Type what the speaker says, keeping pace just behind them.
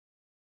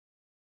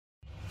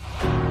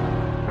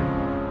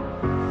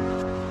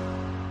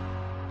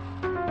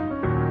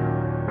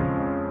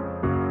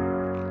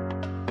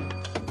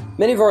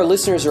Many of our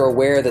listeners are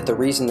aware that the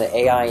reason the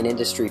AI and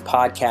Industry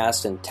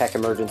podcast and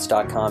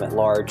TechEmergence.com at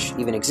large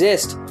even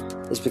exist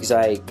is because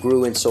I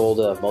grew and sold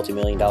a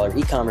multi-million-dollar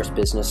e-commerce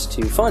business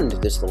to fund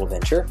this little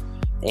venture.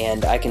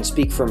 And I can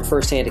speak from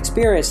firsthand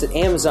experience that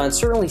Amazon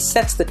certainly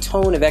sets the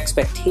tone of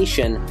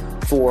expectation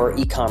for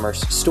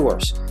e-commerce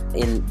stores.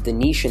 In the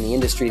niche in the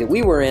industry that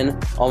we were in,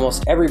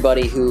 almost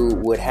everybody who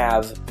would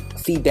have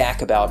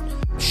feedback about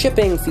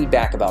shipping,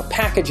 feedback about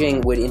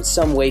packaging would in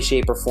some way,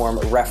 shape, or form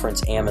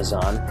reference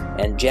Amazon,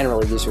 and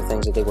generally these are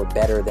things that they were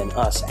better than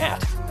us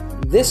at.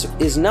 This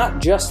is not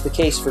just the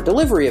case for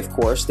delivery, of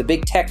course. The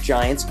big tech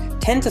giants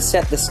tend to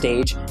set the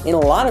stage in a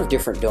lot of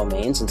different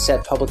domains and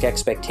set public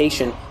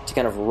expectation to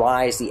kind of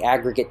rise the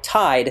aggregate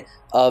tide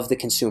of the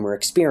consumer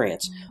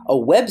experience. A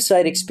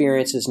website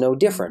experience is no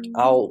different.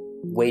 I'll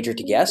wager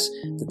to guess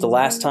that the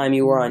last time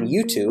you were on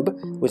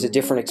YouTube was a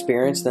different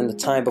experience than the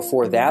time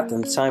before that,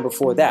 than the time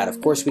before that. Of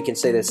course, we can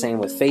say the same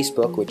with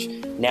Facebook, which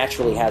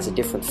naturally has a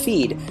different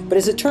feed. But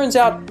as it turns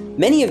out,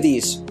 many of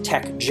these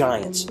tech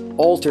giants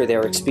alter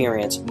their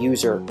experience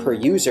user per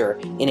user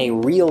in a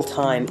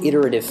real-time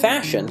iterative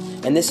fashion,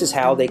 and this is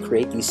how they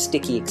create these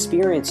sticky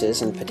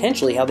experiences and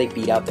potentially how they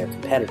beat out their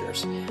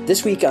competitors.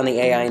 This week on the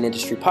AI and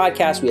Industry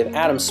podcast, we have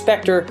Adam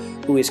Spector,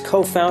 who is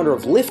co-founder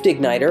of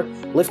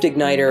LiftIgniter.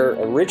 LiftIgniter,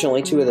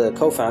 originally, two of the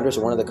co-founders,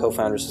 or one of the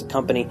co-founders of the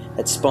company,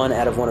 had spun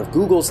out of one of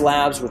Google's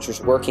labs, which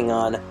was working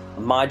on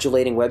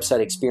modulating website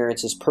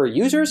experiences per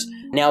users.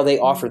 Now they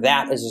offer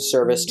that as a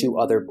service to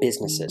other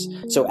businesses.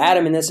 So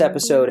Adam, in this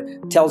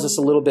episode, tells us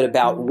a little bit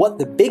about what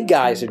the big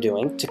guys are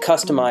doing to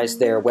customize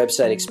their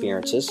website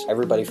experiences,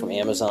 everybody from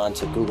Amazon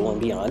to Google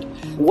and beyond,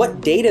 what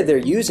data they're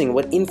using,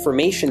 what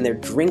information they're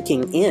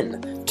drinking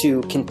in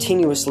to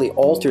continuously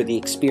alter the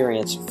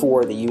experience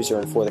for the user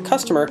and for the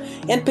customer,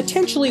 and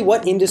potentially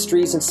what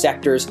industries and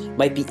sectors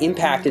might be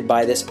impacted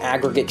by this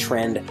aggregate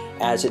trend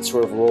as it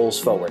sort of rolls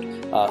forward.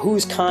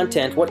 Whose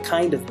content, what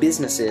kind of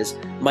businesses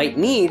might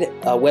need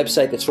a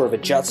website that sort of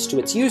adjusts to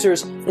its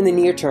users in the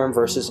near term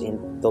versus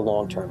in the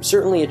long term.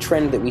 Certainly a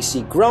trend that we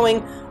see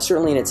growing,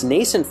 certainly in its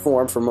nascent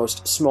form for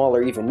most small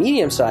or even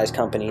medium-sized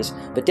companies,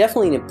 but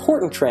definitely an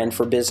important trend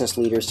for business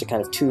leaders to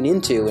kind of tune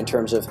into in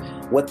terms of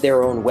what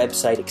their own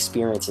website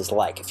experience is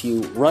like. If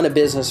you run a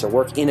business or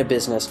work in a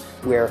business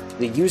where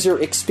the user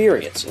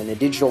experience in the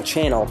digital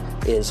channel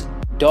is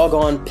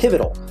doggone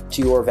pivotal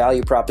to your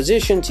value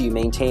proposition, to you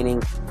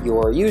maintaining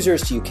your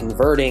users, to you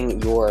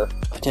converting your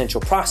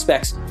potential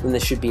prospects, then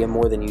this should be a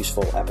more than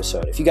useful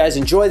episode. If you guys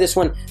enjoy this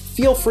one,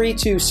 feel free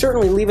to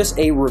certainly leave us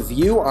a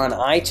review on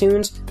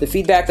iTunes. The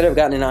feedback that I've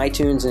gotten in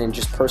iTunes and in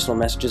just personal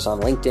messages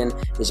on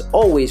LinkedIn is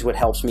always what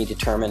helps me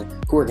determine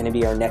who are going to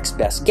be our next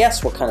best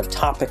guests, what kind of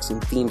topics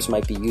and themes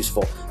might be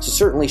useful. So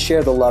certainly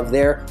share the love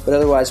there. But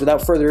otherwise,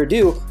 without further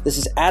ado, this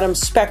is Adam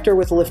Spector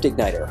with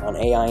LiftIgniter on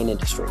AI and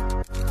Industry.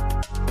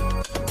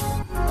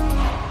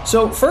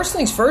 So first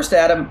things first,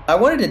 Adam, I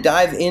wanted to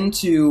dive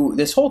into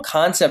this whole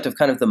concept of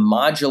kind of the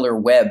modular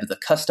web, the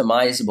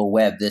customizable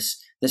web,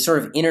 this sort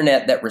of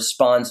internet that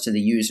responds to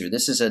the user.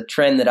 This is a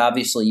trend that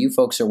obviously you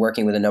folks are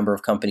working with a number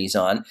of companies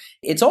on.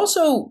 It's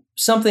also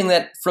something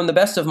that, from the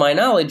best of my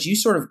knowledge, you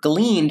sort of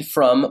gleaned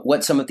from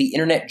what some of the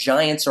internet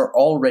giants are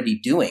already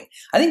doing.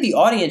 I think the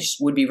audience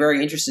would be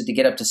very interested to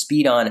get up to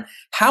speed on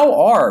how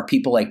are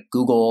people like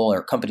Google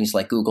or companies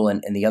like Google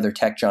and the other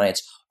tech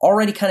giants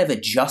already kind of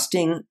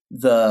adjusting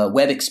the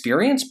web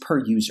experience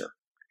per user?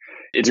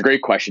 It's a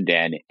great question,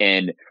 Dan.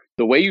 And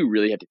the way you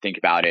really have to think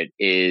about it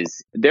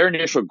is their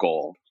initial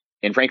goal,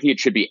 and frankly, it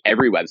should be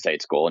every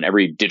website's goal and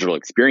every digital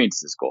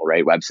experience's goal,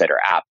 right? Website or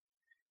app,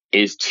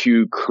 is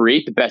to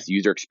create the best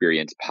user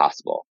experience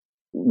possible.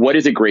 What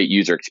is a great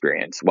user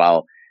experience?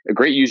 Well, a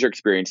great user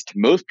experience to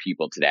most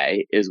people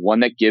today is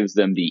one that gives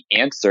them the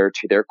answer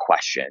to their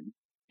question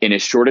in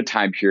as short a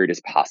time period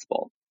as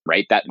possible,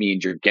 right? That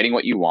means you're getting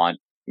what you want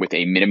with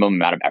a minimum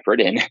amount of effort.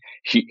 And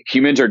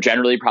humans are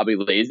generally probably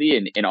lazy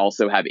and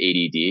also have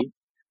ADD.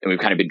 And we've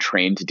kind of been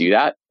trained to do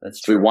that.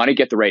 So we want to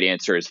get the right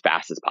answer as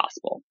fast as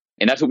possible.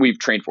 And that's what we've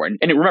trained for. And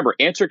remember,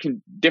 answer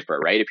can differ,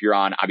 right? If you're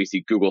on,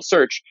 obviously, Google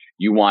search,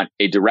 you want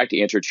a direct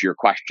answer to your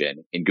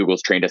question. And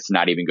Google's trained us to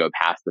not even go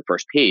past the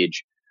first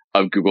page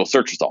of Google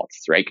search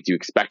results, right? Because you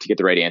expect to get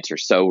the right answer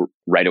so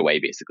right away,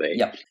 basically.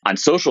 Yep. On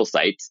social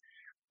sites,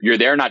 you're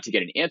there not to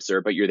get an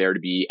answer, but you're there to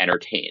be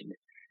entertained,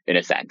 in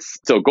a sense.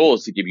 So goal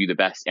is to give you the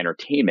best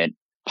entertainment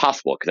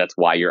possible, because that's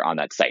why you're on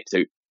that site. So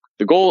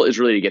the goal is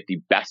really to get the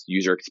best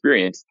user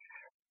experience.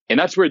 And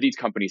that's where these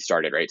companies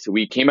started, right? So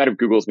we came out of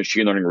Google's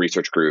machine learning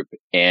research group,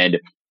 and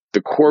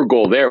the core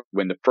goal there,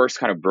 when the first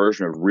kind of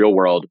version of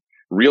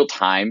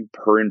real-time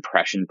per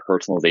impression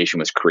personalization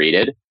was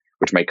created,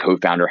 which my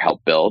co-founder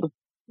helped build,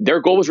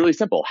 their goal was really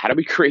simple. How do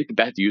we create the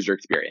best user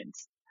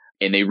experience?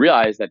 And they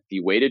realized that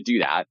the way to do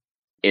that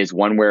is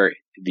one where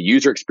the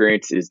user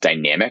experience is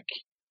dynamic,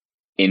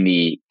 and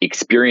the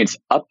experience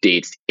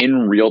updates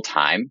in real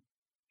time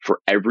for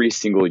every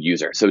single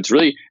user. So it's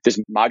really, this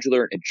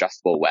modular and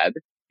adjustable web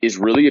is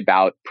really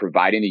about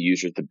providing the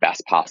users the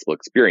best possible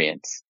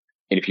experience.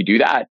 And if you do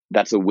that,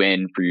 that's a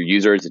win for your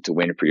users. It's a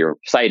win for your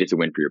site. It's a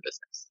win for your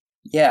business.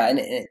 Yeah, and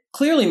it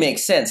clearly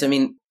makes sense. I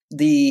mean,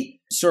 the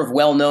sort of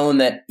well-known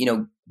that,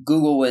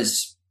 Google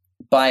was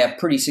by a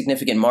pretty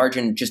significant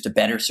margin just a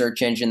better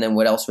search engine than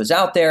what else was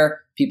out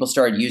there. People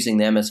started using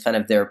them as kind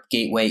of their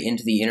gateway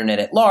into the internet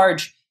at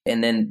large,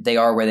 and then they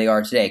are where they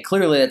are today.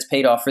 Clearly, that's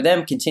paid off for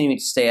them. Continuing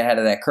to stay ahead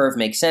of that curve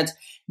makes sense.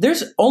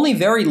 There's only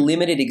very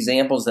limited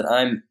examples that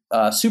I'm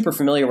super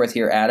familiar with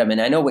here, Adam, and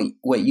I know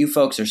what you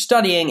folks are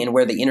studying and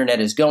where the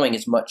internet is going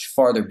is much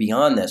farther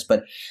beyond this.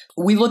 But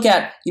we look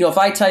at, if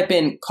I type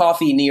in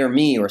coffee near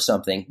me or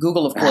something,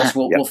 Google, of course,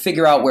 will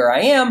figure out where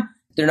I am.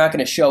 They're not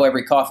going to show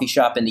every coffee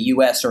shop in the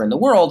U.S. or in the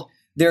world.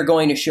 They're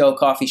going to show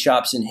coffee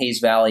shops in Hayes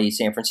Valley,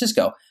 San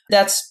Francisco.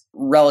 That's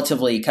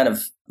relatively kind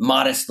of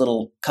modest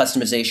little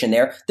customization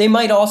there. They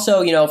might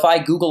also, if I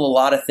Google a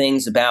lot of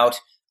things about,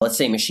 let's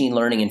say, machine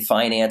learning and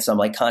finance, I'm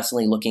like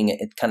constantly looking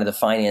at kind of the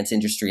finance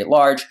industry at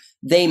large.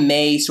 They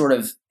may sort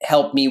of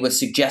help me with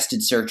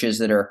suggested searches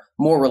that are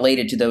more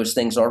related to those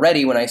things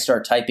already when I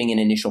start typing in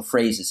initial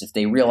phrases. If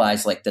they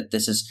realize like that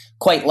this is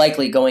quite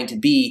likely going to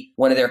be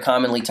one of their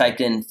commonly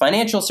typed in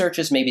financial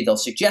searches, maybe they'll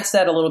suggest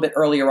that a little bit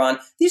earlier on.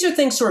 These are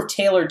things sort of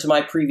tailored to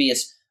my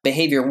previous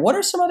behavior. What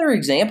are some other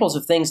examples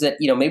of things that,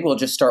 maybe we'll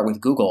just start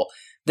with Google,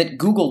 that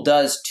Google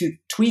does to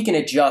tweak and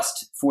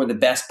adjust for the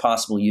best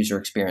possible user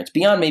experience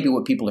beyond maybe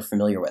what people are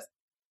familiar with?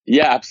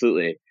 Yeah,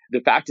 absolutely. The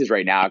fact is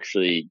right now,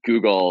 actually,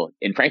 Google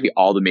and frankly,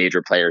 all the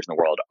major players in the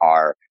world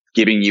are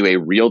giving you a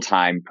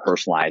real-time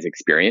personalized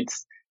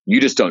experience.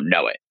 You just don't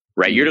know it,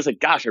 right? Mm-hmm. You're just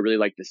like, gosh, I really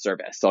like this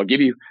service. So I'll give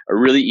you a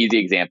really easy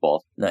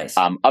example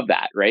of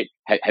that, right?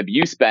 Have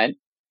you spent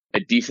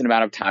a decent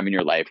amount of time in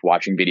your life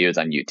watching videos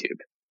on YouTube?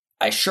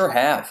 I sure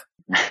have.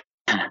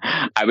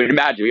 I would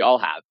imagine we all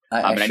have.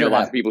 I know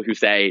lots of people who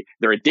say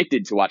they're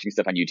addicted to watching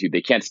stuff on YouTube.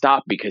 They can't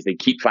stop because they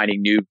keep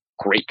finding new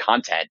great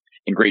content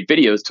and great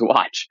videos to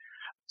watch.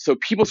 So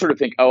people sort of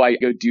think, oh, I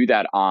go do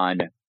that on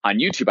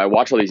YouTube. I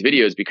watch all these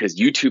videos because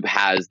YouTube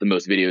has the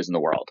most videos in the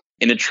world.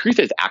 And the truth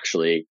is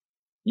actually,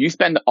 you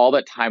spend all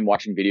that time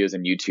watching videos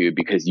on YouTube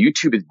because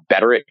YouTube is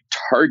better at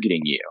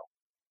targeting you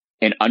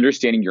and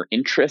understanding your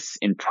interests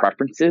and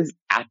preferences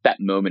at that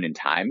moment in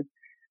time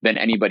than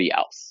anybody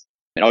else.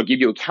 And I'll give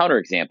you a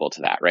counterexample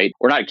to that, right?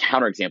 Or not a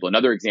counterexample,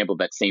 another example of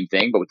that same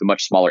thing, but with a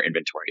much smaller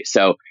inventory.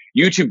 So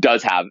YouTube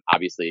does have,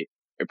 obviously,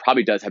 it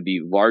probably does have the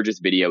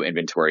largest video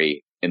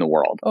inventory in the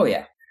world. Oh,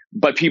 yeah.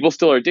 But people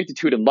still are addicted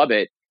to it and love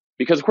it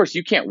because, of course,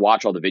 you can't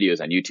watch all the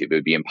videos on YouTube. It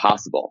would be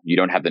impossible. You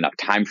don't have enough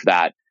time for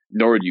that,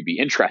 nor would you be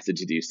interested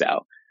to do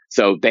so.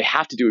 So they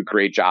have to do a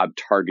great job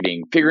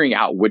targeting, figuring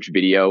out which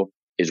video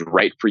is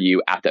right for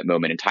you at that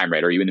moment in time,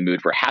 right? Are you in the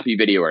mood for a happy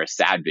video or a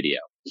sad video?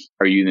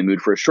 Are you in the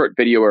mood for a short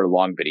video or a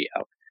long video?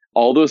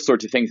 All those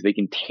sorts of things, they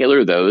can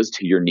tailor those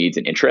to your needs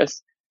and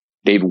interests.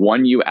 They've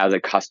won you as a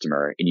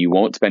customer and you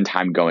won't spend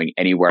time going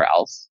anywhere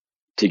else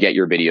to get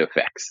your video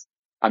fix.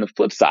 On the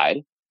flip side,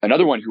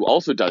 another one who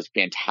also does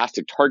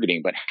fantastic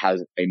targeting, but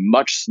has a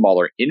much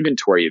smaller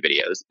inventory of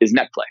videos is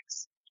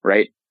Netflix,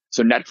 right?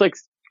 So Netflix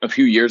a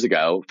few years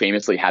ago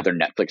famously had their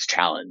Netflix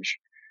challenge.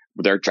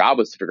 Their job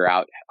was to figure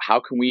out how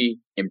can we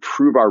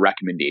improve our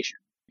recommendation.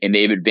 And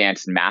they've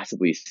advanced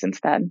massively since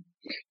then.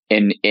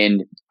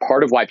 And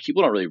part of why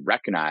people don't really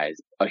recognize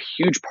a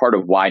huge part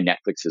of why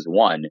Netflix has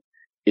won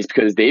is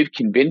because they've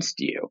convinced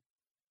you,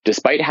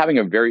 despite having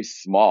a very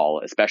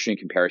small, especially in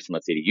comparison,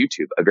 let's say to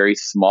YouTube, a very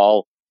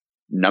small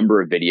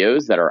number of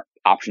videos that are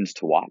options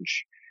to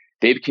watch.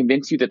 They've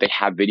convinced you that they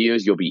have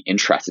videos you'll be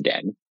interested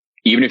in,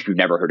 even if you've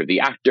never heard of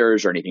the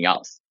actors or anything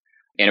else.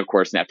 And of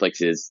course,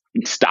 Netflix's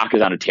stock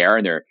is on a tear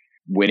and they're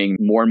winning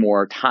more and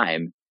more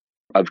time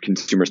of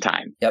consumers'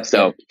 time. Yep.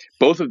 So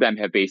both of them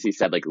have basically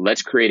said, like,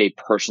 let's create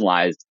a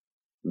personalized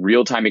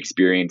real-time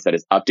experience that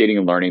is updating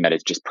and learning that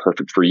is just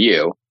perfect for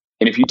you.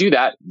 And if you do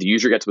that, the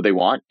user gets what they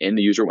want and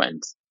the user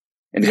wins.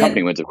 And the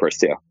company wins, of course,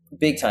 too.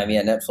 Big time.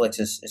 Yeah, Netflix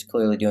is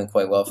clearly doing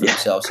quite well for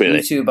themselves. Clearly.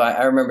 YouTube,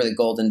 I remember the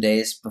golden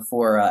days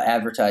before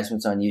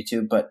advertisements on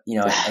YouTube, but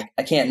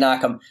I can't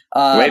knock them.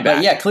 Way back.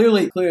 But yeah,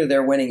 clearly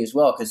they're winning as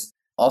well because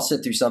I'll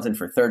sit through something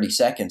for 30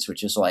 seconds,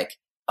 which is like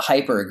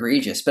hyper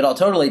egregious, but I'll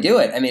totally do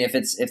it. I mean, if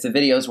the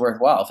video is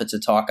worthwhile, if it's a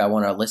talk I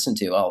want to listen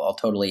to, I'll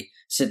totally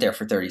sit there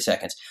for 30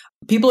 seconds.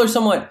 People are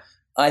somewhat,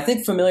 I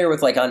think, familiar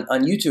with, like on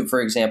YouTube,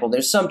 for example,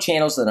 there's some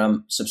channels that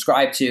I'm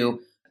subscribed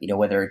to,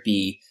 whether it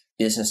be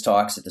business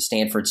talks at the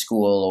Stanford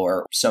School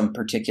or some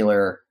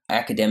particular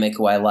academic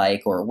who I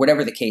like or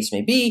whatever the case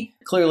may be.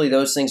 Clearly,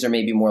 those things are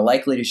maybe more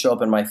likely to show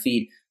up in my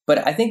feed.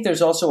 But I think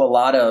there's also a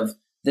lot of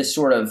this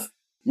sort of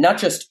not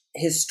just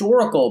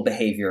historical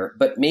behavior,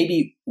 but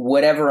maybe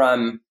whatever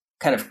I'm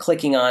kind of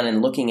clicking on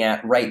and looking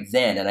at right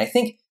then. And I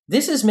think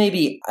this is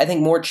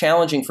more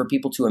challenging for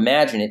people to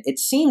imagine. It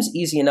seems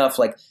easy enough,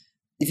 like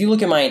if you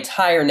look at my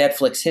entire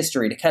Netflix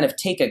history, to kind of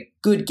take a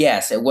good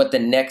guess at what the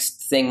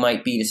next thing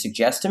might be to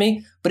suggest to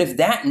me. But if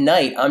that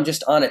night I'm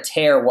just on a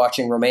tear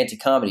watching romantic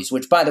comedies,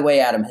 which, by the way,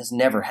 Adam, has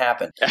never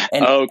happened.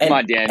 Come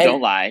on, Dan,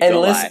 don't lie.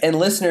 And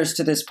listeners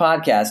to this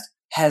podcast,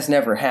 has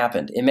never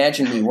happened.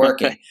 Imagine me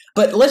working.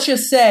 But let's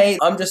just say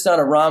I'm just on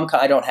a rom-com.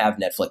 I don't have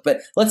Netflix,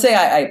 but let's say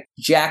I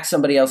jack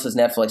somebody else's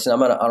Netflix and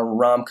I'm on a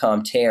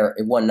rom-com tear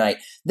in one night.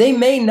 They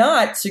may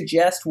not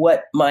suggest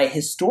what my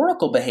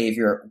historical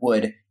behavior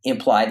would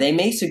imply. They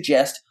may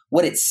suggest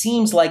what it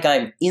seems like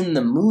I'm in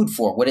the mood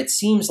for, what it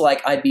seems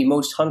like I'd be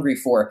most hungry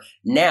for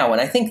now.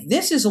 And I think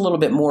this is a little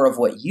bit more of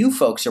what you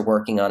folks are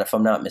working on, if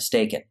I'm not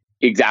mistaken.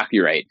 Exactly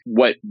right.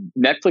 What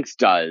Netflix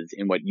does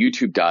and what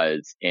YouTube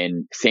does,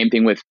 and same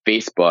thing with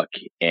Facebook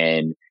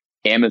and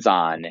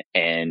Amazon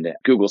and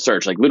Google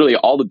search, like literally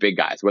all the big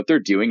guys, what they're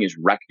doing is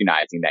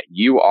recognizing that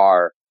you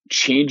are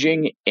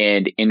changing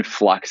and in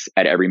flux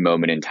at every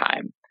moment in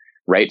time,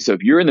 right? So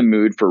if you're in the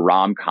mood for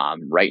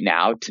rom-com right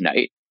now,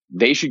 tonight,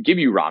 they should give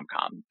you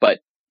rom-com. But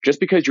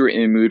just because you're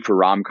in the mood for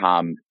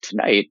rom-com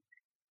tonight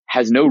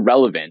has no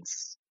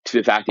relevance to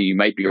the fact that you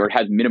might be, or it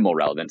has minimal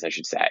relevance, I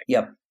should say.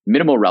 Yep.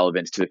 Minimal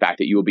relevance to the fact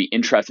that you will be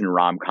interested in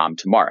rom-com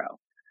tomorrow,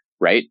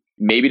 right?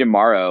 Maybe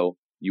tomorrow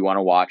you want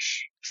to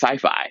watch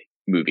sci-fi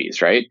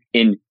movies, right?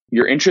 And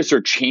your interests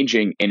are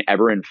changing and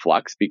ever in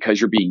flux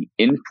because you're being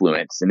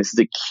influenced. And this is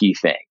a key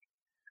thing,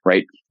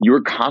 right? You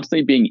are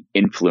constantly being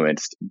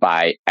influenced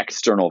by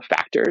external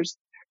factors,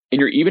 and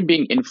you're even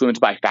being influenced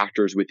by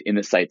factors within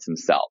the sites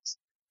themselves.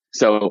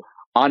 So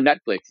on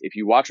Netflix, if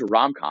you watch a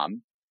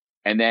rom-com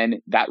and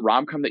then that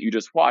rom-com that you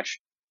just watched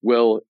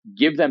will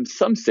give them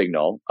some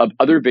signal of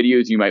other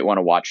videos you might want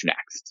to watch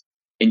next.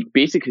 And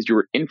basically because you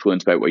were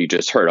influenced by what you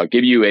just heard. I'll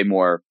give you a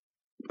more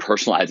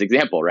personalized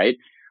example, right?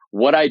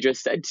 What I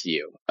just said to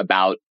you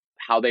about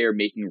how they are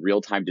making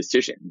real-time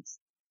decisions,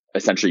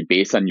 essentially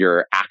based on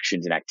your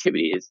actions and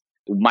activities,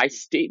 my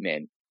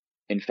statement,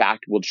 in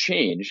fact, will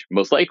change,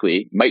 most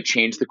likely, might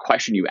change the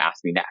question you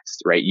ask me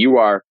next, right? You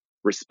are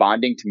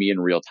responding to me in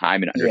real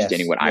time and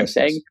understanding what I'm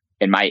saying,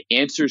 and my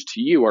answers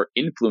to you are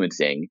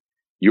influencing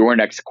your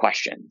next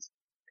questions.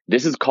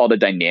 This is called a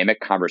dynamic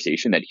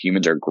conversation that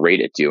humans are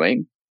great at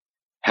doing.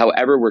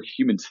 However, where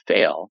humans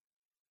fail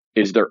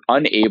is they're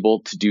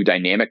unable to do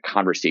dynamic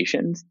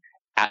conversations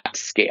at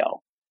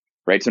scale,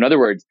 right? So in other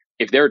words,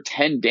 if there are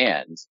 10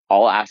 Dans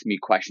all ask me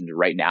questions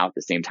right now at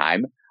the same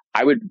time,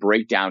 I would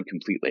break down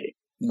completely,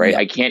 right? Yep.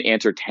 I can't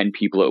answer 10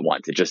 people at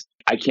once.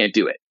 I can't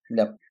do it.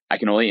 Nope. I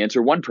can only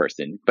answer one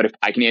person, but if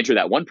I can answer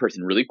that one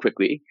person really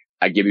quickly,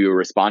 I give you a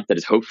response that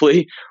is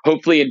hopefully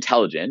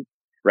intelligent,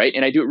 right?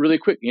 And I do it really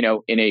quick,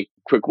 in a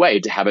quick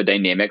way to have a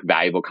dynamic,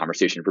 valuable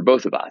conversation for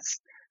both of us.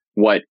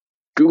 What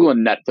Google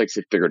and Netflix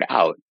have figured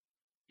out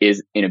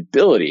is an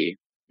ability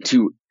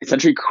to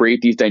essentially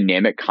create these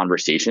dynamic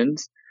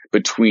conversations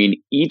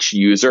between each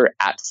user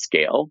at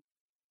scale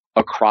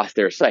across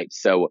their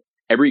sites. So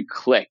every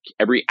click,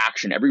 every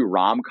action, every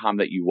rom-com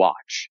that you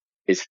watch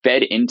is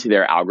fed into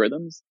their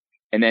algorithms.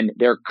 And then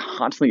they're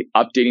constantly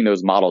updating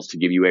those models to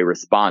give you a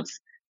response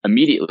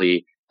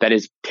immediately that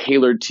is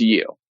tailored to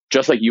you,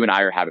 just like you and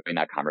I are having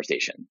that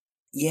conversation.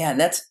 Yeah, and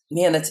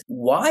that's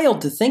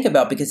wild to think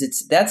about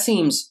because that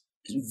seems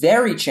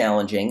very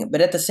challenging,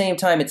 but at the same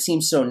time, it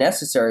seems so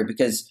necessary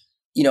because,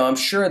 I'm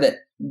sure that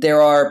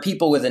there are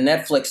people with a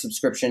Netflix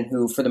subscription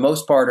who, for the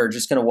most part, are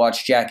just going to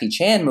watch Jackie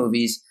Chan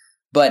movies.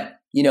 But,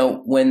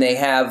 when they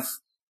have,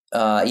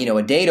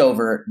 a date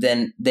over,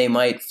 then they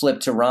might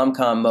flip to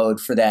rom-com mode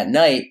for that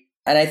night.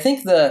 And I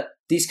think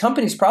these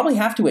companies probably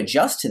have to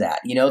adjust to that,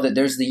 that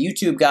there's the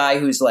YouTube guy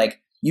who's like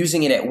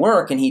using it at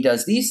work and he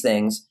does these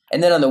things.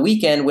 And then on the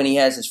weekend when he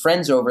has his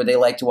friends over, they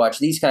like to watch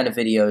these kind of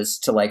videos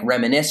to like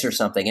reminisce or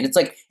something. And it's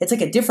like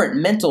a different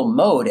mental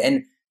mode.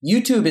 And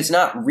YouTube is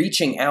not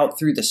reaching out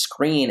through the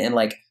screen and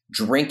like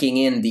drinking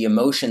in the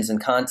emotions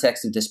and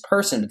context of this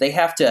person, but they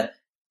have to,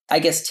 I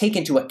guess, take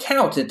into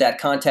account that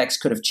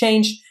context could have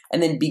changed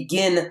and then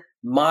begin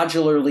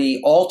modularly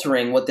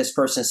altering what this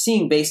person is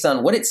seeing based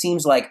on what it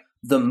seems like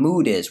the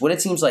mood is, what it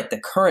seems like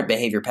the current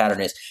behavior pattern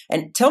is.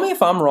 And tell me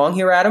if I'm wrong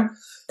here, Adam.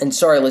 And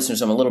sorry,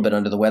 listeners, I'm a little bit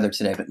under the weather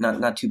today, but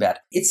not too bad.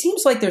 It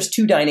seems like there's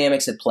two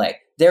dynamics at play.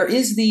 There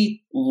is the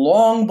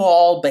long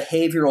ball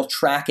behavioral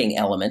tracking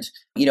element,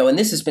 and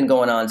this has been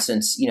going on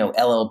since,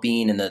 LL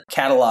Bean and the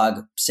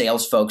catalog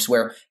sales folks,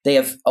 where they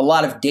have a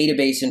lot of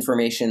database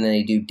information and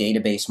they do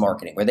database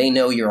marketing, where they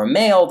know you're a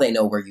male, they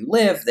know where you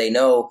live, they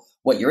know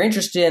what you're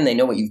interested in, they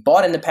know what you've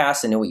bought in the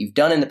past, they know what you've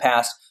done in the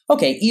past.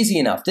 Okay, easy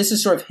enough. This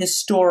is sort of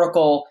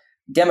historical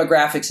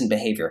demographics and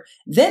behavior.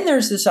 Then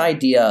there's this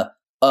idea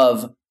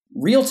of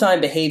real-time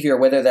behavior,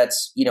 whether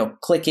that's,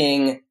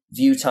 clicking,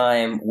 view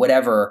time,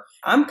 whatever.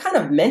 I'm kind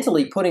of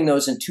mentally putting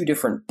those in two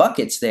different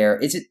buckets there.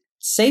 Is it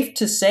safe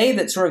to say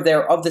that sort of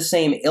they're of the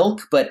same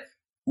ilk, but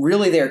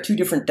really there are two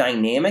different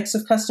dynamics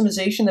of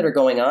customization that are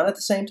going on at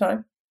the same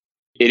time?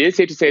 It is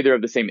safe to say they're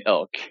of the same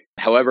ilk.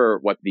 However,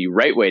 what the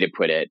right way to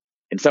put it,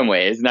 in some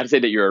ways, not to say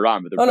that you're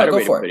wrong, but the better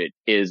way to put it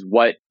is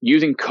what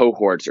using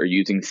cohorts or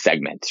using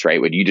segments, right?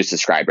 What you just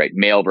described, right?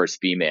 Male versus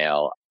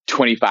female,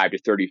 25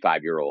 to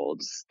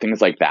 35-year-olds,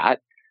 things like that,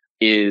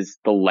 is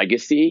the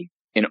legacy,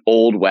 an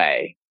old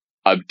way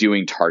of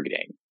doing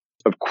targeting,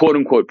 of quote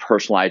unquote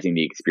personalizing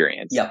the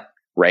experience, yep.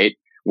 Right?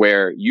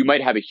 Where you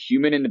might have a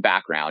human in the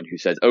background who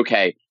says,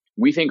 okay,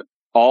 we think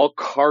all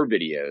car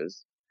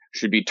videos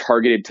should be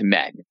targeted to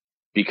men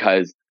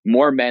because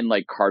more men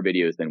like car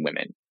videos than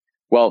women.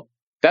 Well,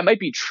 that might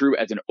be true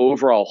as an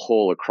overall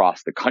whole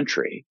across the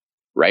country,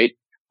 right?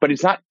 But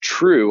it's not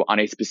true on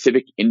a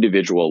specific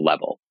individual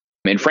level.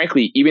 And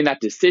frankly, even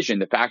that decision,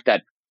 the fact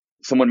that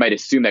someone might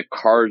assume that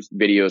cars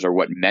videos are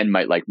what men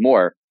might like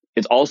more,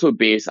 is also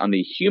based on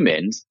the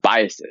humans'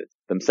 biases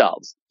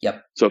themselves.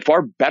 Yep. So a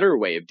far better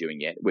way of doing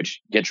it,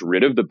 which gets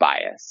rid of the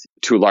bias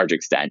to a large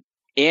extent,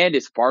 and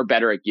is far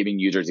better at giving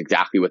users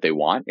exactly what they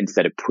want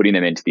instead of putting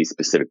them into these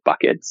specific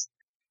buckets,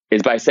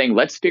 is by saying,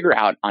 let's figure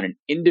out on an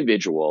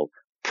individual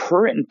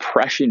per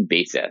impression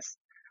basis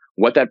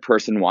what that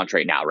person wants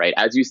right now, right?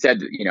 As you said,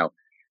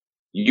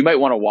 you might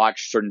want to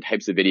watch certain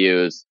types of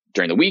videos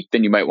during the week,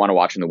 then you might want to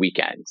watch on the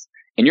weekends.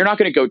 And you're not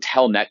going to go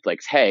tell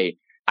Netflix, hey,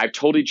 I've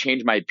totally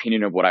changed my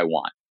opinion of what I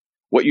want.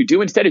 What you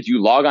do instead is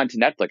you log on to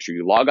Netflix or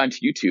you log on to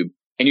YouTube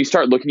and you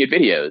start looking at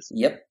videos.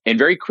 Yep. And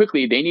very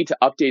quickly, they need to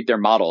update their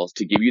models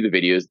to give you the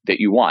videos that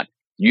you want.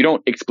 You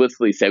don't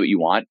explicitly say what you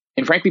want.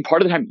 And frankly,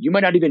 part of the time, you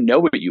might not even know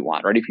what you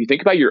want, right? If you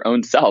think about your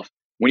own self,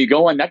 when you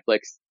go on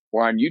Netflix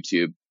or on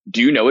YouTube,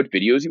 do you know what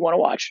videos you want to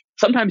watch?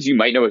 Sometimes you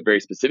might know it very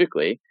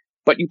specifically,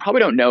 but you probably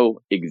don't know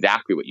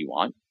exactly what you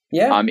want.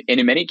 Yeah. And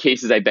in many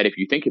cases, I bet if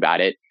you think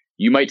about it,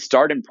 you might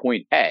start in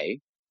point A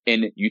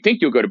and you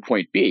think you'll go to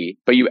point B,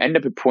 but you end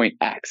up at point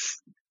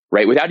X,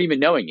 right? Without even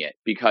knowing it,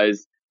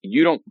 because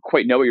you don't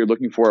quite know what you're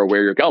looking for or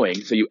where you're going.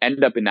 So you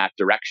end up in that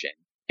direction.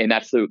 And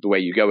that's the way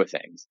you go with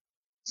things.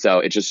 So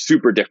it's just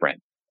super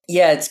different.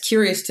 Yeah, it's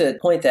curious to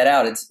point that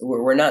out.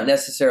 We're not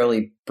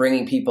necessarily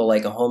bringing people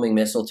like a homing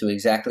missile to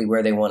exactly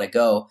where they want to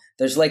go.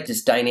 There's like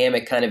this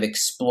dynamic kind of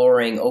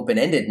exploring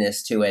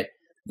open-endedness to it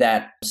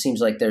that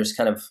seems like there's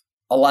kind of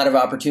a lot of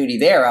opportunity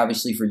there,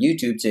 obviously, for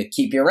YouTube to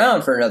keep you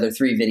around for another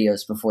 3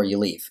 videos before you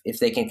leave, if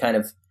they can kind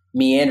of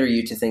meander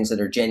you to things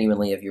that are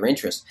genuinely of your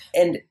interest.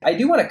 And I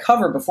do want to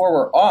cover, before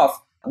we're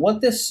off,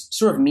 what this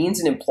sort of means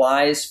and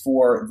implies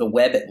for the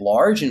web at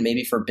large and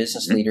maybe for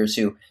business leaders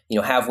who,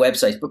 have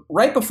websites. But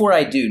right before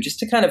I do, just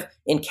to kind of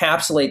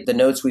encapsulate the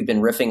notes we've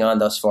been riffing on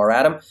thus far,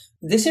 Adam,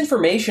 this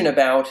information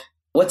about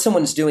what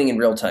someone's doing in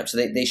real time. So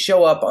they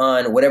show up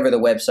on whatever the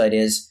website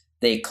is,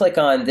 they click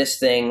on this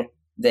thing,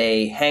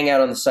 they hang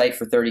out on the site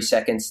for 30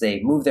 seconds,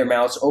 they move their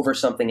mouse over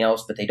something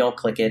else, but they don't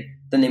click it,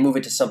 then they move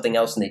it to something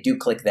else and they do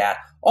click that.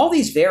 All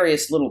these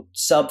various little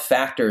sub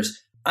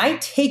factors, I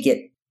take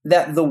it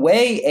that the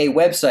way a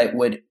website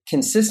would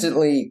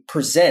consistently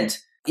present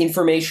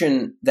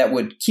information that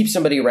would keep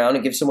somebody around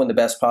and give someone the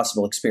best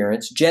possible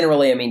experience.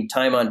 Generally, I mean,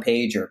 time on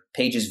page or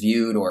pages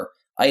viewed or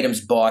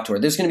items bought, or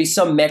there's going to be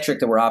some metric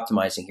that we're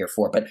optimizing here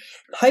for. But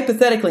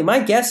hypothetically, my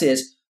guess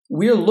is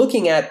we're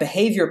looking at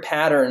behavior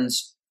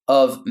patterns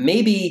of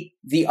maybe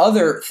the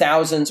other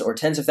thousands or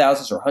tens of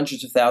thousands or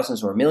hundreds of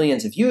thousands or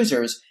millions of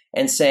users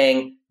and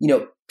saying,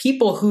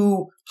 people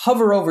who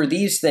hover over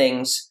these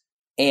things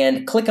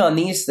and click on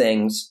these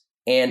things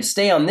and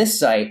stay on this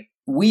site,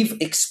 we've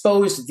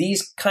exposed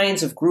these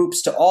kinds of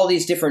groups to all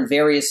these different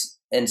various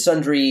and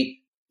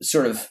sundry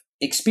sort of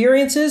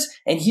experiences.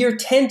 And here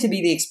tend to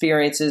be the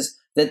experiences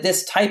that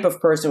this type of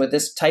person with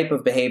this type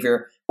of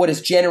behavior, what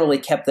has generally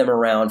kept them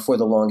around for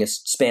the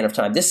longest span of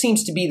time. This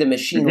seems to be the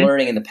machine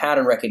learning and the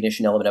pattern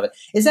recognition element of it.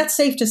 Is that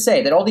safe to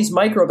say that all these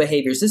micro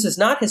behaviors, this is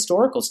not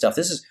historical stuff,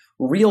 this is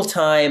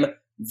real-time,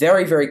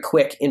 very, very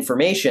quick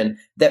information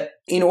that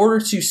in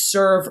order to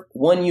serve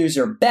one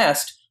user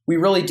best, we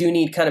really do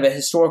need kind of a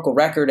historical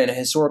record and a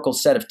historical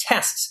set of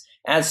tests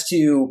as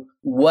to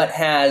what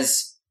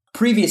has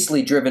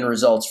previously driven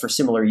results for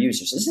similar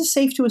users. Is this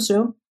safe to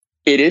assume?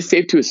 It is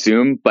safe to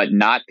assume, but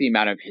not the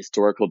amount of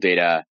historical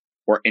data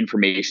or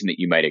information that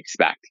you might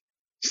expect.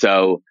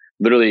 So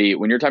literally,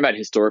 when you're talking about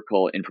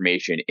historical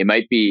information, it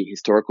might be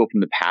historical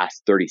from the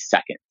past 30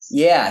 seconds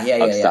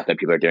of stuff that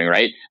people are doing,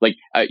 right? Like,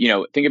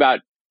 think about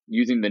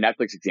using the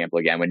Netflix example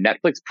again. When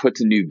Netflix puts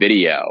a new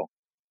video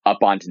up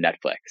onto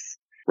Netflix,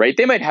 right?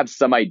 They might have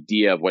some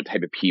idea of what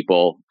type of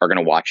people are going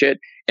to watch it,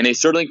 and they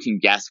certainly can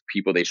guess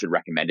people they should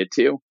recommend it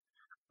to.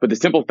 But the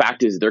simple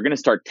fact is they're going to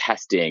start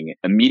testing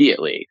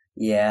immediately.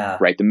 Yeah.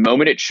 Right. The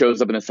moment it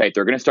shows up on the site,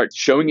 they're going to start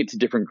showing it to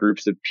different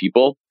groups of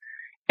people.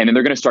 And then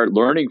they're going to start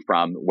learning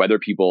from whether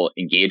people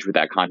engage with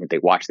that content, they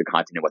watch the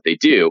content and what they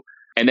do,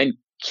 and then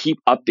keep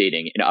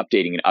updating and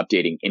updating and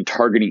updating and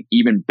targeting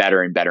even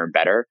better and better and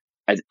better.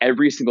 As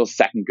every single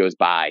second goes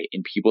by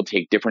and people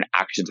take different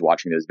actions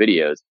watching those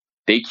videos,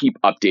 they keep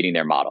updating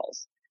their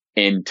models.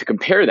 And to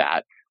compare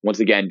that, once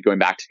again, going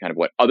back to kind of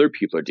what other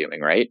people are doing,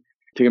 right?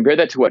 To compare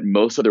that to what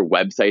most other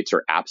websites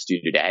or apps do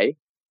today,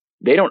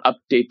 they don't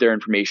update their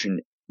information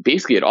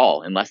basically at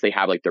all unless they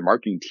have like their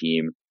marketing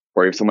team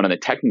or if someone on the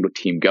technical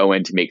team go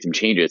in to make some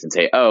changes and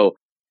say, oh,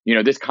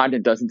 this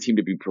content doesn't seem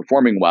to be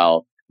performing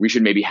well. We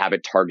should maybe have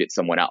it target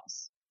someone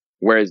else.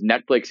 Whereas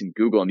Netflix and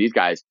Google and these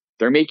guys,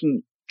 they're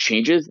making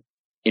changes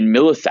in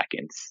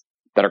milliseconds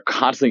that are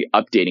constantly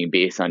updating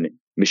based on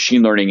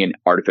machine learning and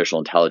artificial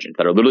intelligence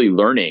that are literally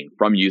learning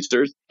from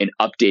users and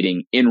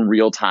updating in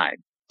real time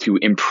to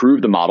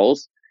improve the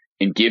models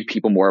and give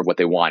people more of what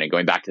they want. And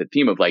going back to the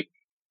theme of like,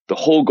 The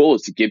whole goal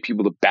is to give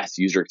people the best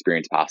user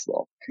experience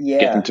possible. Yeah.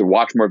 Get them to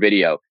watch more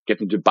video, get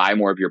them to buy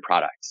more of your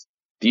products.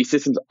 These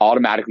systems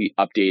automatically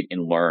update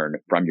and learn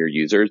from your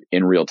users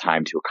in real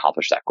time to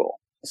accomplish that goal.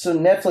 So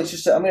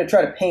Netflix, I'm going to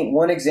try to paint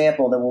one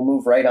example, then we'll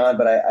move right on,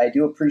 but I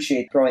do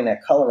appreciate throwing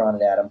that color on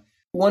it, Adam.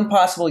 One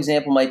possible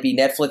example might be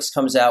Netflix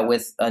comes out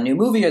with a new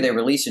movie, or they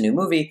release a new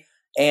movie,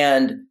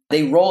 and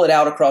they roll it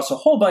out across a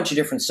whole bunch of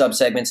different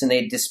subsegments, and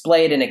they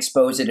display it and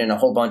expose it in a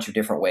whole bunch of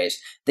different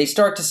ways. They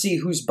start to see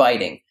who's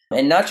biting,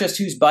 and not just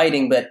who's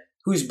biting, but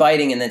who's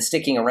biting and then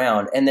sticking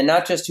around. And then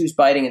not just who's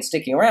biting and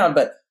sticking around,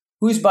 but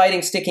who's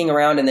biting, sticking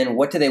around, and then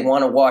what do they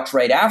want to watch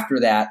right after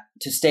that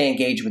to stay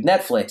engaged with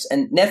Netflix?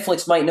 And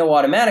Netflix might know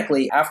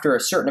automatically after a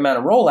certain amount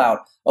of rollout,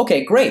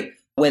 okay, great.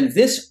 When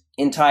this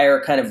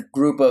entire kind of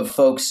group of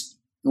folks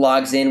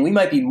logs in, we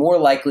might be more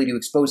likely to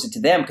expose it to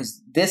them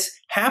because this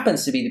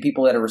happens to be the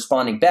people that are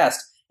responding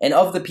best. And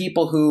of the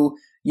people who,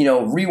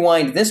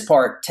 rewind this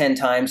part 10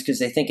 times because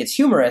they think it's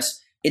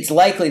humorous, it's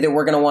likely that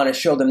we're going to want to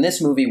show them this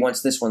movie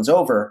once this one's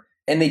over.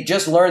 And they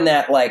just learned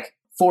that like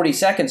 40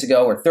 seconds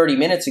ago or 30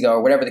 minutes ago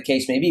or whatever the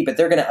case may be, but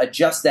they're going to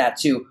adjust that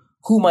to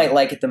who might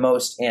like it the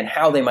most and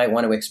how they might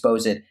want to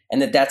expose it,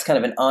 and that's kind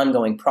of an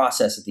ongoing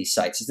process at these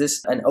sites. Is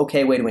this an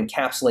okay way to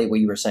encapsulate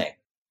what you were saying?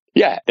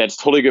 Yeah, that's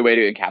totally a good way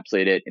to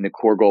encapsulate it. And the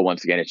core goal,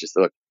 once again, is just,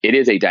 look, it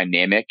is a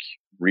dynamic,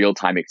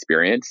 real-time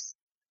experience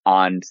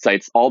on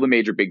sites. All the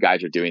major big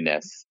guys are doing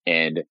this.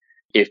 And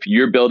if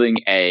you're building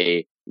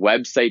a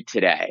website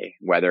today,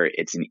 whether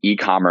it's an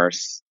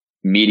e-commerce,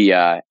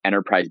 media,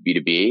 enterprise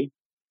B2B,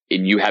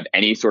 and you have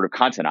any sort of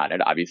content on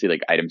it, obviously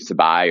like items to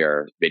buy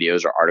or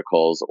videos or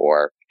articles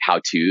or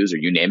how-tos or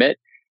you name it,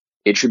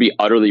 it should be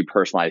utterly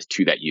personalized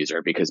to that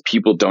user because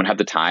people don't have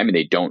the time and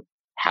they don't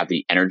have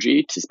the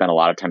energy to spend a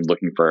lot of time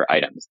looking for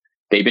items.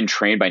 They've been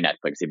trained by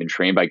Netflix. They've been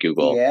trained by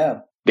Google.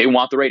 Yeah. They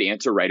want the right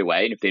answer right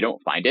away. And if they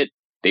don't find it,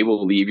 they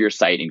will leave your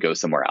site and go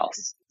somewhere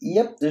else.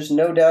 Yep. There's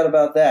no doubt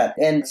about that.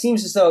 And it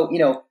seems as though,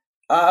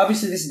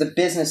 obviously this is the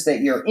business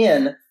that you're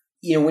in.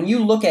 When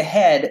you look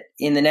ahead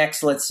in the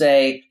next, let's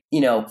say,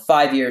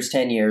 5 years,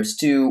 10 years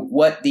to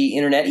what the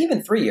internet,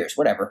 even 3 years,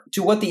 whatever,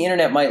 to what the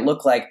internet might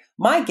look like,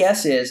 my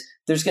guess is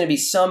there's going to be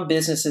some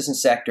businesses and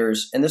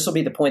sectors, and this will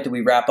be the point that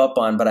we wrap up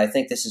on, but I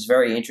think this is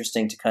very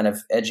interesting to kind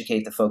of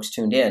educate the folks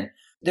tuned in.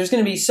 There's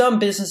going to be some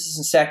businesses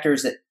and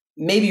sectors that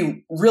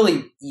maybe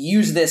really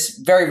use this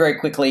very, very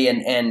quickly,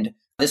 and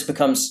this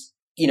becomes,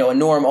 a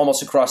norm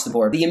almost across the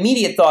board. The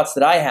immediate thoughts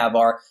that I have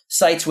are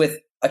sites with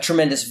a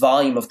tremendous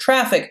volume of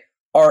traffic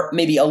are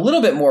maybe a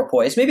little bit more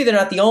poised. Maybe they're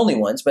not the only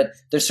ones, but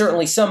there's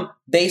certainly some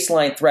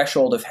baseline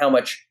threshold of how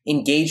much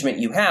engagement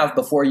you have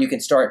before you can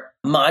start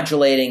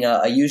modulating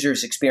a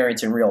user's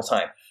experience in real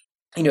time.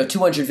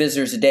 200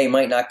 visitors a day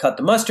might not cut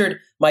the mustard.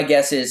 My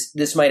guess is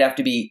this might have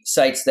to be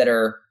sites that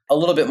are a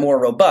little bit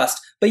more robust,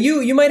 but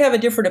you might have a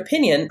different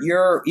opinion.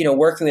 You're,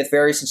 working with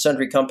various and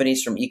sundry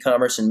companies from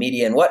e-commerce and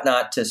media and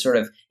whatnot to sort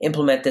of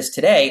implement this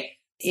today.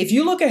 If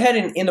you look ahead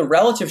in the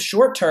relative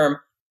short term,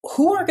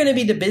 who are going to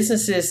be the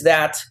businesses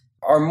that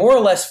are more or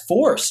less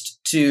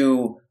forced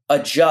to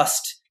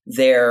adjust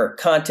their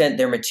content,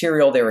 their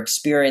material, their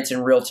experience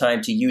in real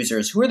time to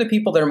users? Who are the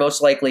people that are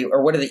most likely,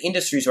 or what are the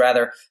industries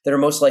rather, that are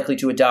most likely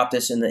to adopt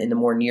this in the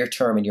more near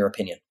term, in your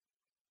opinion?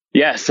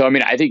 Yeah. So,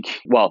 I think,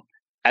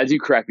 as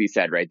you correctly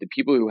said, right, the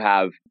people who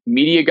have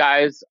media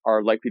guys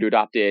are likely to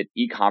adopt it,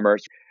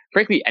 e-commerce,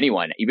 frankly,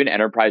 anyone, even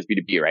enterprise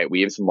B2B, right? We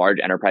have some large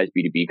enterprise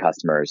B2B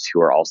customers who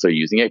are also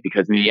using it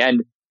because in the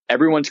end,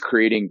 everyone's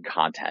creating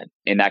content.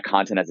 And that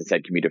content, as I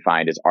said, can be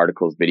defined as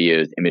articles,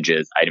 videos,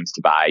 images, items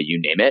to buy,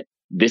 you name it.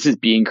 This is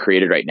being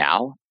created right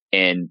now.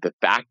 And the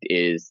fact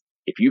is,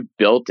 if you've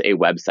built a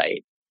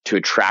website to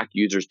attract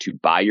users to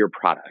buy your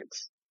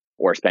products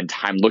or spend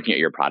time looking at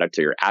your products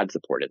or you're ad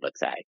supported, let's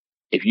say,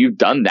 if you've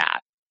done that,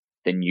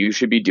 then you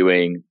should be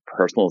doing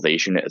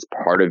personalization as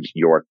part of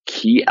your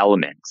key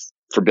elements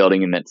for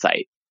building in that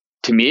site.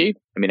 To me,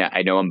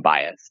 I know I'm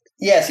biased.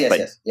 Yes.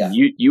 Yeah.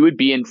 You would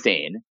be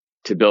insane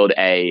to build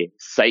a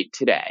site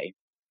today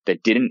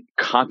that didn't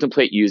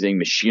contemplate using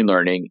machine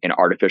learning and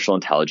artificial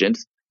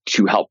intelligence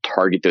to help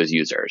target those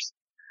users,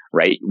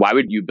 right? Why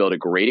would you build a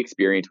great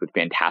experience with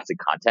fantastic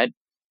content?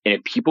 And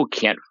if people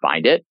can't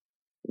find it,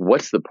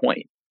 what's the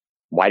point?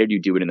 Why did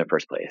you do it in the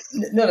first place?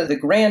 No, the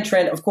grand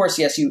trend, of course,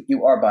 yes,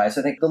 you are biased.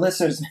 I think the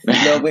listeners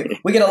know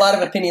we get a lot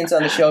of opinions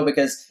on the show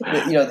because,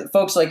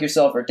 folks like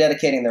yourself are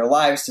dedicating their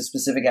lives to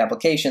specific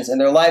applications and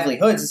their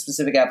livelihoods to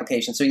specific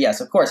applications. So yes,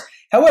 of course.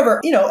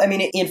 However,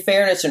 in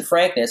fairness and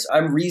frankness,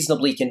 I'm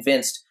reasonably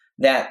convinced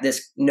that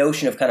this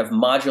notion of kind of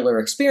modular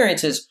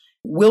experiences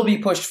will be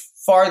pushed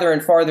farther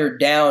and farther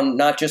down,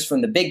 not just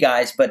from the big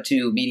guys, but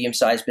to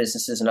medium-sized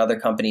businesses and other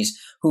companies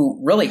who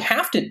really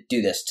have to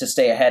do this to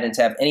stay ahead and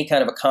to have any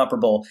kind of a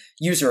comparable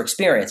user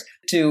experience.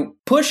 To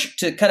push,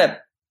 to kind of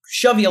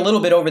shove you a little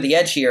bit over the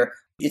edge here,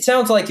 it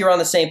sounds like you're on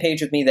the same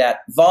page with me that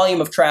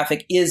volume of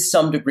traffic is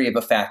some degree of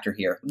a factor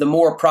here. The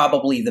more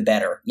probably the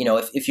better.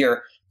 If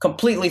you're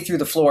completely through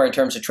the floor in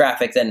terms of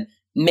traffic, then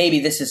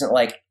maybe this isn't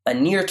like a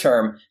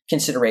near-term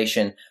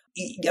consideration.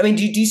 I mean,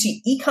 do you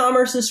see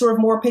e-commerce as sort of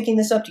more picking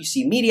this up? Do you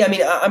see media? I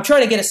mean, I'm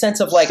trying to get a sense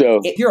of like,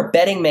 if you're a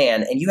betting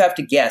man and you have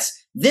to guess,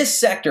 this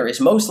sector is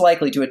most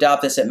likely to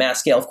adopt this at mass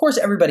scale. Of course,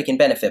 everybody can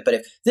benefit, but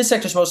if this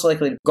sector is most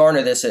likely to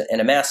garner this at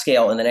a mass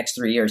scale in the next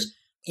 3 years,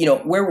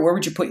 where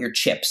would you put your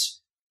chips?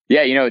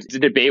 Yeah, it's a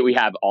debate we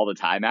have all the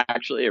time,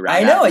 actually. Around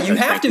I know. You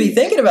have to be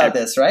thinking about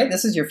this, right?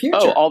 This is your future.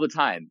 Oh, all the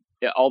time.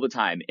 Yeah, all the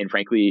time. And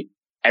frankly,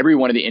 every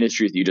one of the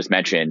industries that you just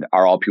mentioned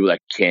are all people that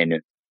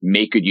can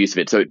make good use of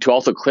it. So to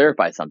also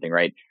clarify something,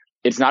 right?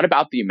 It's not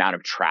about the amount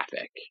of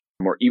traffic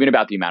or even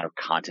about the amount of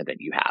content that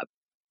you have.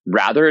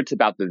 Rather, it's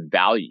about the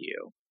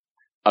value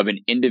of an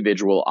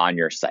individual on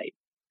your site,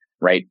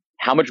 right?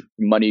 How much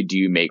money do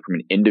you make from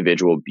an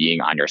individual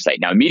being on your site?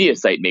 Now, a media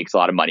site makes a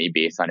lot of money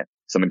based on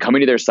someone coming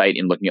to their site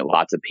and looking at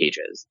lots of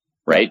pages,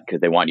 right? Because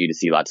they want you to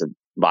see lots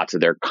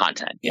of their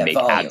content and make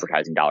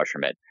advertising dollars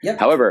from it. Yep.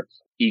 However,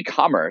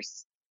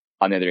 e-commerce,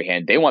 on the other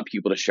hand, they want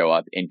people to show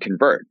up and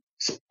convert.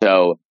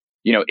 So,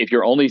 if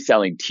you're only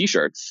selling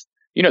t-shirts,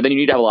 then you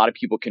need to have a lot of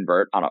people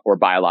convert on or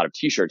buy a lot of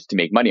t-shirts to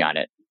make money on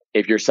it.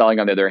 If you're selling,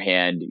 on the other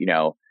hand,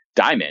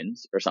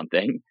 diamonds or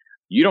something,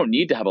 you don't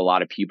need to have a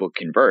lot of people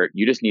convert.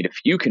 You just need a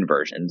few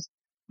conversions.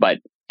 But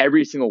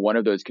every single one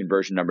of those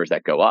conversion numbers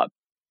that go up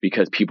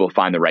because people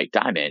find the right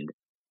diamond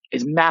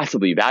is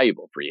massively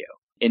valuable for you.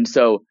 And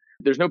so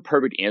there's no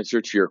perfect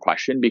answer to your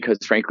question because,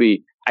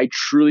 frankly, I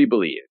truly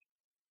believe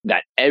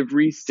that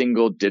every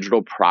single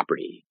digital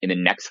property in the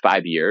next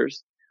 5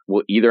 years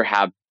will either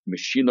have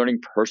machine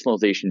learning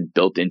personalization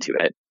built into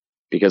it,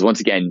 because once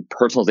again,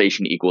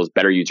 personalization equals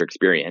better user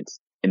experience.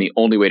 And the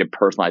only way to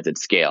personalize at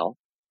scale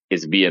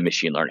is via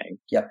machine learning.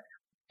 Yep.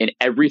 And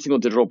every single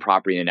digital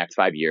property in the next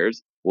 5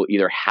 years will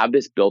either have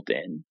this built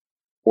in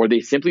or they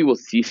simply will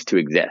cease to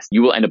exist.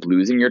 You will end up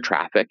losing your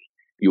traffic.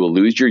 You will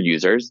lose your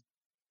users.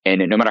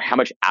 And no matter how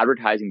much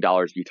advertising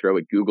dollars you throw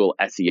at Google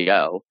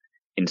SEO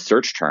in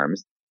search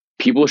terms,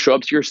 people will show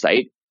up to your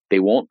site. They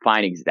won't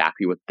find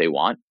exactly what they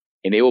want,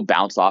 and they will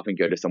bounce off and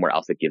go to somewhere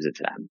else that gives it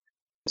to them.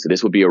 So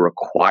this will be a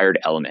required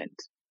element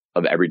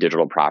of every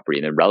digital property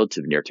in the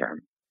relative near term.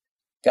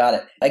 Got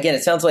it. Again,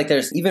 it sounds like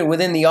there's, even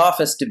within the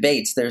office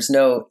debates, there's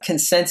no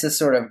consensus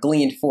sort of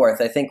gleaned forth.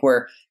 I think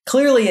we're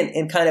clearly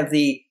in kind of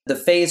the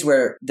phase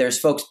where there's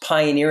folks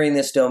pioneering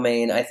this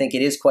domain. I think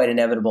it is quite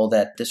inevitable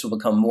that this will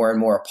become more and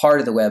more a part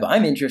of the web.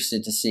 I'm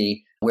interested to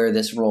see where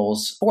this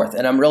rolls forth.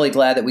 And I'm really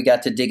glad that we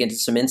got to dig into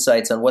some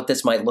insights on what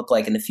this might look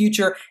like in the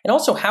future and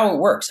also how it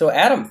works. So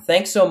Adam,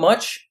 thanks so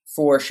much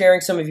for sharing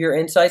some of your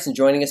insights and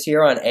joining us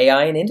here on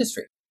AI and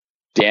Industry.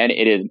 Dan,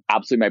 it is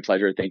absolutely my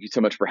pleasure. Thank you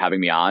so much for having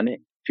me on.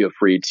 Feel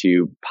free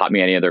to pop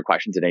me any other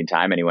questions at any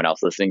time. Anyone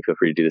else listening, feel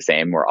free to do the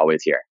same. We're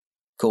always here.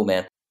 Cool,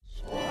 man.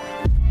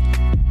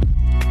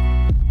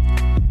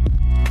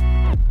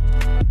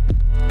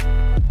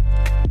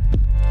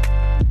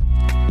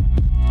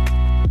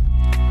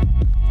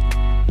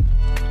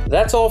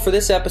 That's all for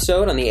this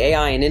episode on the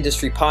AI and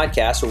Industry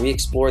podcast, where we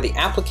explore the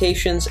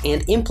applications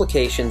and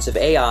implications of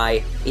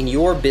AI in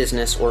your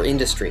business or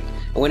industry.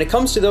 And when it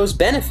comes to those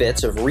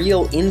benefits of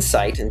real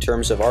insight in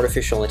terms of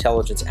artificial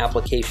intelligence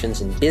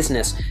applications in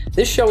business,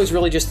 this show is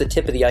really just the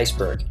tip of the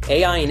iceberg.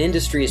 AI and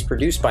Industry is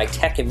produced by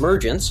Tech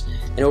Emergence,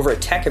 and over at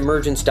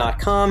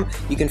techemergence.com,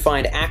 you can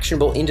find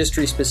actionable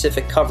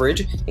industry-specific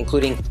coverage,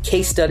 including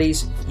case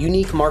studies,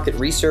 unique market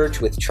research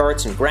with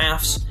charts and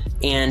graphs,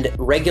 and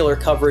regular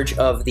coverage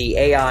of the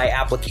AI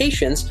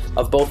applications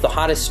of both the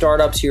hottest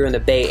startups here in the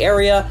Bay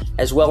Area,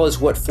 as well as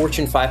what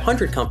Fortune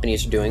 500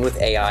 companies are doing with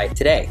AI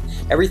today.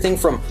 Everything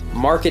from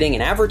marketing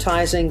and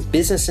advertising,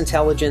 business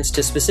intelligence,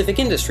 to specific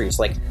industries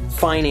like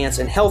finance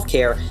and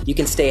healthcare. You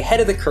can stay ahead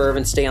of the curve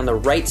and stay on the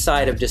right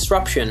side of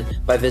disruption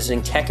by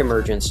visiting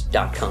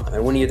techemergence.com.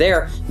 And when you're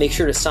there, make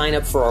sure to sign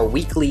up for our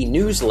weekly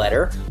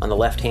newsletter on the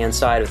left-hand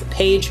side of the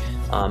page.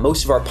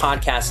 Most of our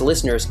podcast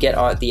listeners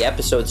get the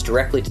episodes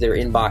directly to their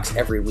inbox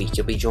every week.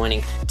 You'll be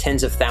joining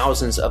tens of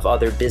thousands of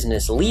other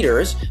business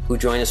leaders who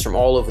join us from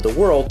all over the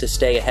world to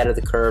stay ahead of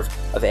the curve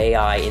of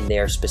AI in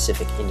their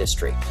specific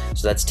industry.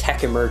 So that's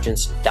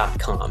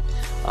techemergence.com.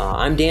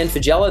 I'm Dan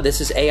Faggella.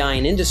 This is AI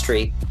in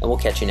Industry, and we'll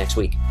catch you next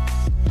week.